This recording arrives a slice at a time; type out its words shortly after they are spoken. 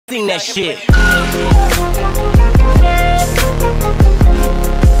Sing that shit.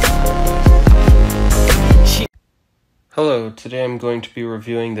 Hello, today I'm going to be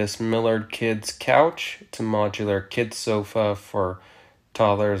reviewing this Milliard Kids Couch. It's a modular kids sofa for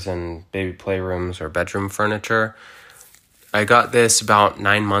toddlers and baby playrooms or bedroom furniture. I got this about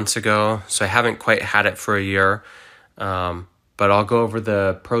 9 months ago, so I haven't quite had it for a year. But I'll go over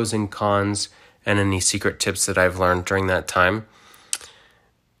the pros and cons and any secret tips that I've learned during that time.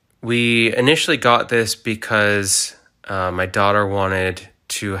 We initially got this because my daughter wanted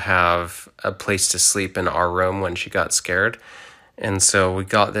to have a place to sleep in our room when she got scared. And so we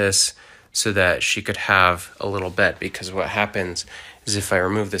got this so that she could have a little bed, because what happens is if I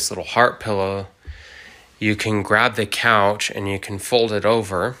remove this little heart pillow, you can grab the couch and you can fold it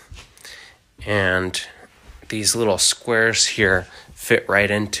over, and these little squares here fit right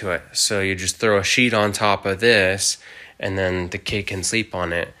into it. So you just throw a sheet on top of this and then the kid can sleep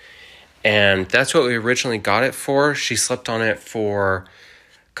on it. And that's what we originally got it for. She slept on it for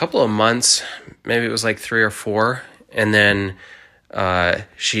couple of months, maybe it was like 3 or 4, and then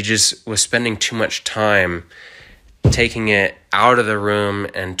she just was spending too much time taking it out of the room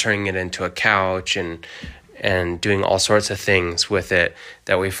and turning it into a couch and doing all sorts of things with it,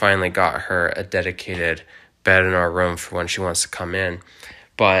 that we finally got her a dedicated bed in our room for when she wants to come in.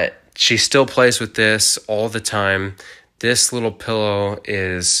 But she still plays with this all the time. This little pillow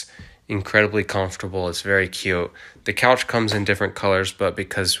is incredibly comfortable. It's very cute. The couch comes in different colors, but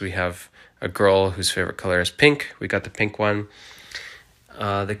because we have a girl whose favorite color is pink, we got the pink one.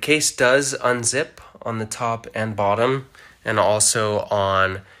 The case does unzip on the top and bottom, and also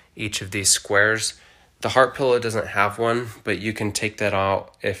on each of these squares. The heart pillow doesn't have one, but you can take that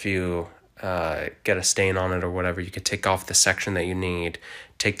out if you get a stain on it or whatever. You could take off the section that you need,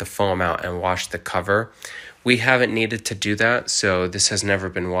 take the foam out, and wash the cover. We haven't needed to do that, so this has never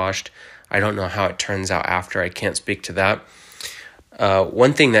been washed. I don't know how it turns out after. I can't speak to that.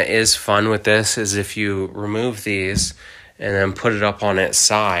 One thing that is fun with this is if you remove these and then put it up on its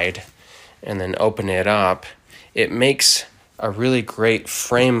side and then open it up, it makes a really great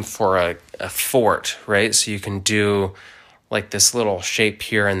frame for a fort, right? So you can do like this little shape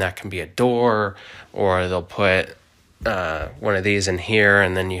here, and that can be a door, or they'll put one of these in here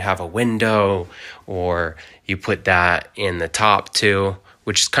and then you have a window, or you put that in the top too,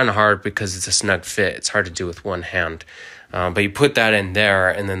 which is kind of hard because it's a snug fit. It's hard to do with one hand. But you put that in there,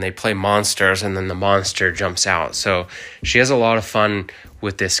 and then they play monsters, and then the monster jumps out. So she has a lot of fun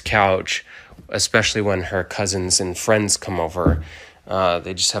with this couch, especially when her cousins and friends come over.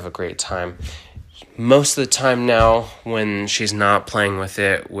 They just have a great time. Most of the time now, when she's not playing with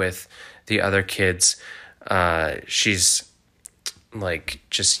it with the other kids, she's like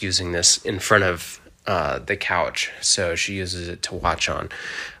just using this in front of the couch, so she uses it to watch on.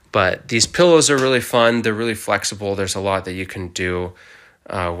 But these pillows are really fun. They're really flexible. There's a lot that you can do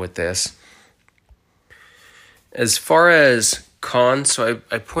with this. As far as cons, so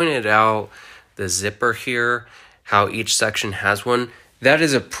I pointed out the zipper here, how each section has one. That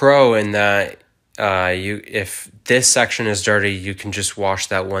is a pro in that if this section is dirty, you can just wash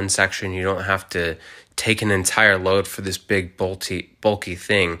that one section. You don't have to take an entire load for this big bulky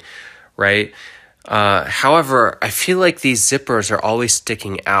thing, right? However, I feel like these zippers are always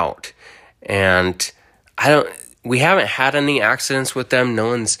sticking out, and we haven't had any accidents with them. No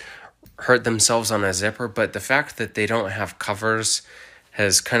one's hurt themselves on a zipper, but the fact that they don't have covers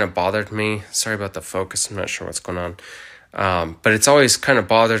has kind of bothered me. Sorry about the focus. I'm not sure what's going on. But it's always kind of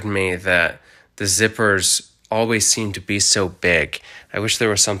bothered me that the zippers always seem to be so big. I wish there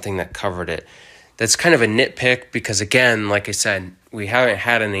was something that covered it. That's kind of a nitpick because, again, like I said, we haven't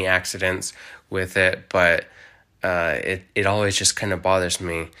had any accidents with it, but it always just kind of bothers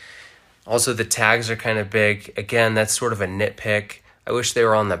me. Also, the tags are kind of big. Again, that's sort of a nitpick. I wish they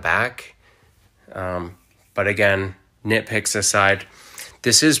were on the back. But again, nitpicks aside,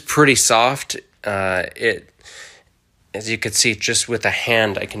 this is pretty soft. As you can see, just with a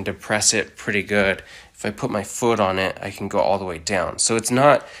hand, I can depress it pretty good. If I put my foot on it, I can go all the way down. So it's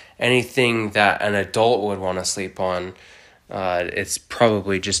not anything that an adult would want to sleep on. It's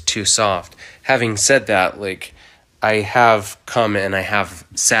probably just too soft. Having said that, like, I have come and I have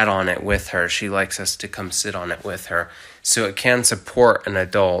sat on it with her. She likes us to come sit on it with her. So it can support an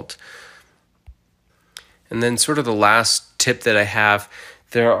adult. And then sort of the last tip that I have,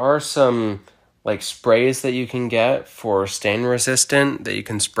 there are some like sprays that you can get for stain resistant that you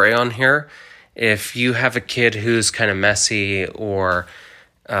can spray on here. If you have a kid who's kind of messy or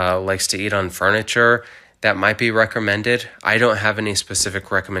likes to eat on furniture, that might be recommended. I don't have any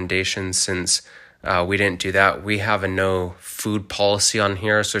specific recommendations since we didn't do that. We have a no food policy on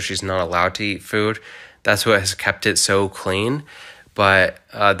here, so she's not allowed to eat food. That's what has kept it so clean. But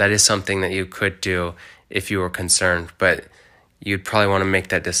that is something that you could do if you were concerned. But you'd probably want to make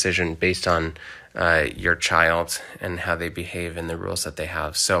that decision based on your child and how they behave and the rules that they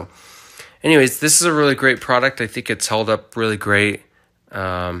have. So anyways, this is a really great product. I think it's held up really great.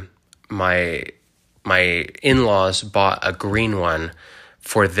 My in-laws bought a green one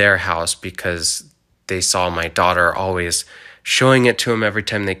for their house because they saw my daughter always showing it to them every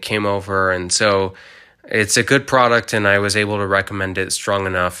time they came over. And so it's a good product, and I was able to recommend it strong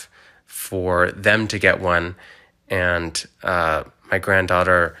enough for them to get one. And my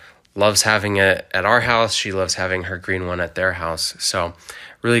granddaughter loves having it at our house. She loves having her green one at their house. So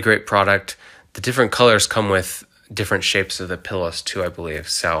really great product. The different colors come with different shapes of the pillows too, I believe.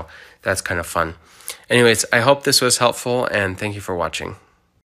 So that's kind of fun. Anyways, I hope this was helpful, and thank you for watching.